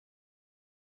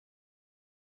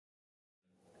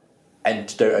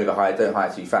and don't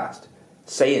hire too fast.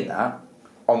 Saying that,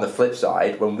 on the flip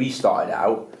side, when we started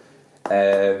out,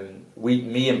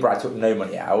 me and Brad took no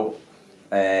money out.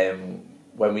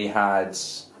 When we had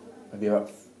maybe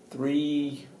about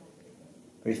three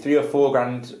or 4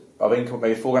 grand of income,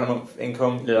 maybe 4 grand a month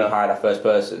income, we hired our first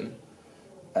person,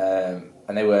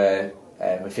 and they were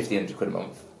 1,500 quid a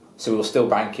month. So we were still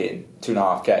banking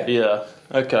 2.5k. Yeah.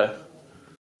 Okay.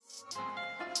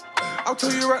 I'll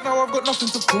tell you right now, I've got nothing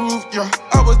to prove, yeah.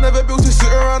 I was never built to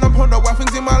sit around and ponder why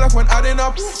things in my life when adding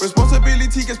up.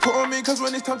 Responsibility gets put on me, cause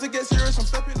when it's time to get serious, I'm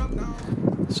stepping up now.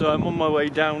 So I'm on my way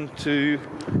down to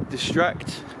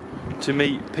Distract to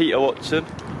meet Peter Watson,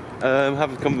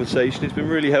 have a conversation. It's been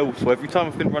really helpful. Every time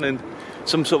I've been running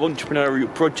some sort of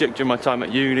entrepreneurial project during my time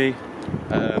at uni,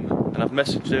 and I've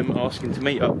messaged him asking to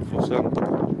meet up for some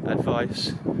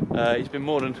advice. He's been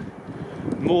more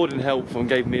than helpful and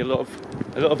gave me a lot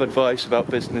of advice about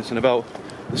business and about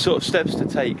the sort of steps to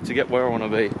take to get where I want to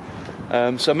be.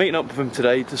 So I'm meeting up with him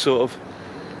today to sort of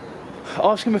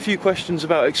ask him a few questions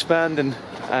about expanding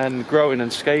and growing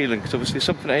and scaling, because obviously it's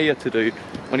something that he had to do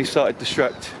when he started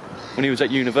Distract when he was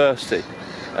at university.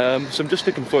 So I'm just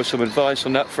looking for some advice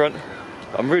on that front.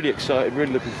 I'm really excited,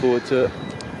 really looking forward to it,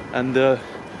 and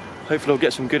hopefully I'll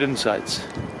get some good insights.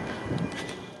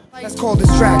 That's called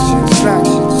distraction.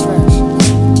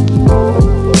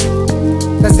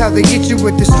 That's how they get you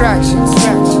with distractions.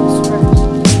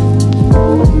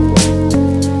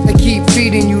 They keep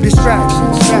feeding you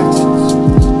distractions.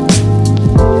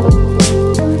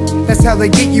 That's how they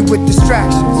get you with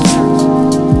distractions.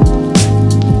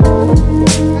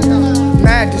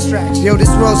 Mad distractions. Yo, this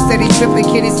world steady tripping,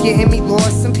 kid is getting me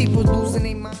lost. Some people losing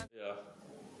their mind.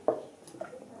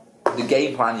 The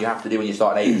game plan you have to do when you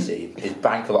start an agency is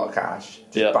bank a lot of cash.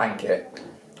 Just bank it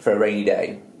for a rainy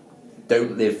day.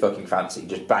 Don't live fucking fancy.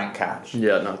 Just bank cash.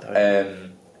 Yeah, no doubt.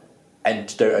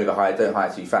 And don't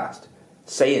hire too fast.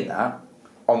 Saying that,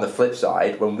 on the flip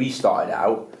side, when we started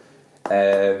out,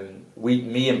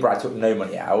 me and Brad took no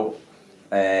money out.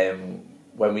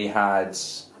 When we had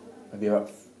maybe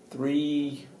about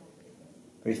 3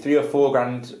 or 4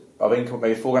 grand of income,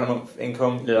 maybe 4 grand a month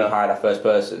income, we hired our first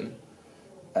person.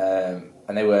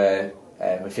 And they were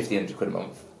 1,500 quid a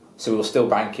month. So we were still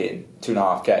banking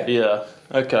 2.5k. Yeah,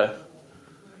 okay.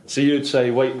 So you'd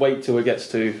say wait till it gets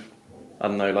to, I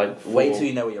don't know, like 4. Wait till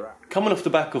you know where you're at. Coming off the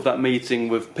back of that meeting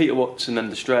with Peter Watson and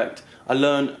Distract, I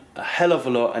learned a hell of a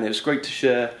lot, and it was great to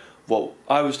share what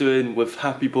I was doing with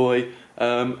Happy Boy,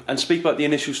 and speak about the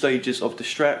initial stages of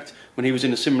Distract when he was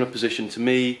in a similar position to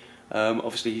me.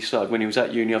 Obviously he started when he was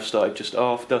at uni, I've started just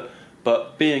after.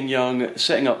 But being young,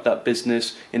 setting up that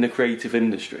business in the creative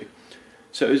industry.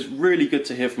 So it was really good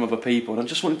to hear from other people, and I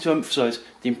just wanted to emphasise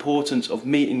the importance of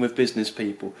meeting with business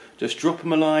people. Just drop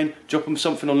them a line, drop them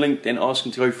something on LinkedIn, ask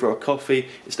them to go for a coffee.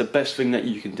 It's the best thing that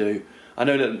you can do. I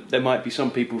know that there might be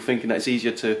some people thinking that it's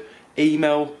easier to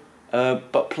email,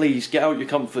 but please get out your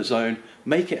comfort zone,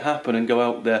 make it happen and go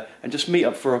out there and just meet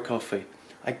up for a coffee.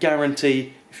 I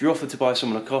guarantee if you're offered to buy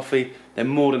someone a coffee, they're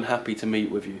more than happy to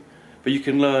meet with you. But you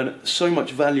can learn so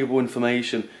much valuable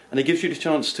information, and it gives you the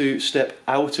chance to step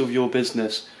out of your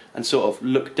business and sort of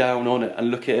look down on it and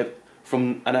look at it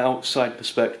from an outside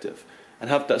perspective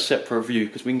and have that separate view,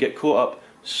 because we can get caught up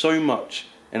so much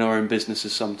in our own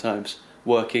businesses sometimes,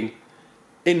 working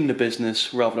in the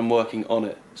business rather than working on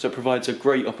it. So it provides a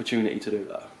great opportunity to do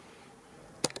that.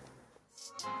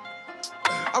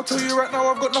 I'll tell you right now,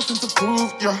 I've got nothing to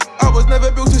prove, yeah. I was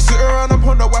never built to sit around and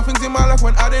ponder why things in my life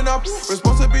when adding up.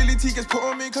 Responsibility gets put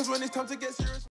on me, cause when it's time to get serious.